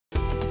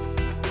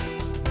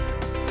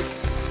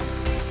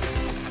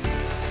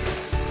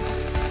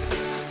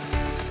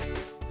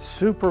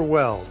Super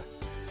Weld.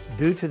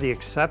 Due to the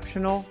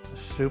exceptional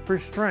super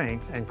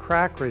strength and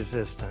crack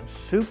resistance,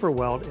 Super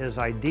Weld is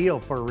ideal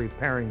for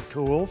repairing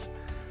tools,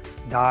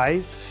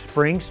 dies,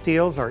 spring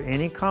steels, or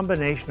any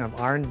combination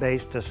of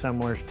iron-based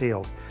dissimilar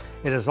steels.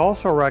 It is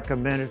also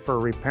recommended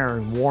for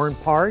repairing worn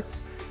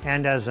parts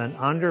and as an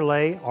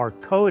underlay or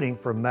coating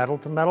for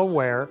metal-to-metal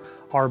wear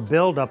or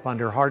buildup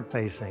under hard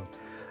facing.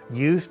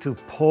 Used to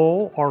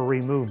pull or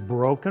remove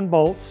broken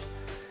bolts.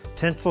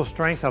 Tensile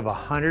strength of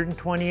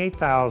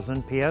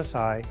 128,000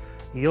 psi,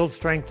 yield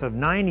strength of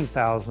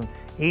 90,000,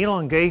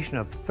 elongation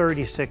of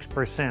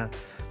 36%,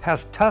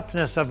 has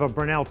toughness of a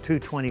Brinell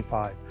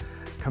 225,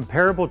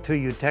 comparable to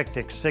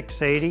Eutectic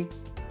 680,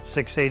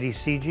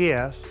 680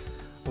 CGS,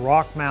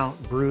 Rock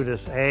Mount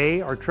Brutus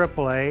A or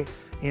AAA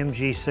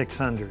MG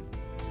 600.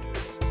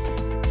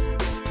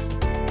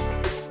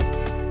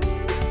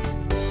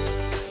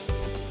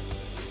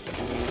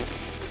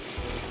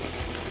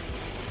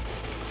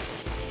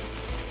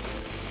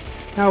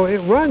 Now it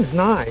runs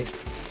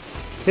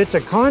nice. It's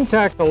a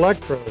contact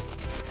electrode,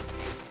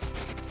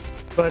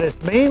 but it's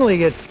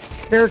mainly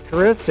its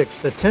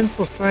characteristics, the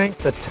tensile strength,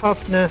 the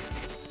toughness,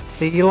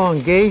 the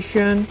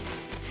elongation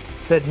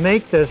that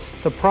make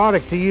this the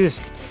product to use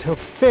to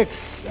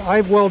fix.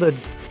 I've welded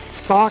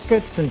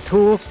sockets and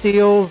tool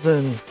steels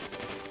and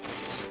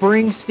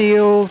spring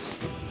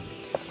steels.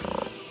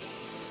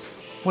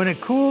 When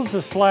it cools,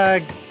 the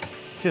slag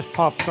just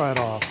pops right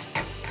off.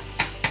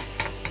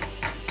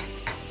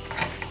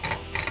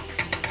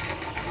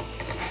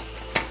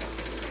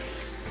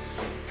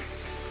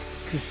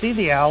 You see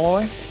the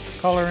alloy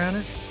color in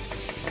it?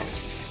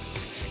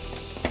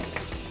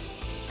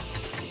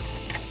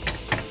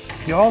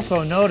 You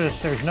also notice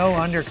there's no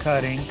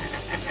undercutting.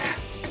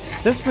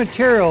 This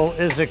material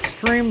is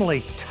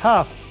extremely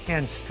tough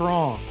and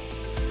strong.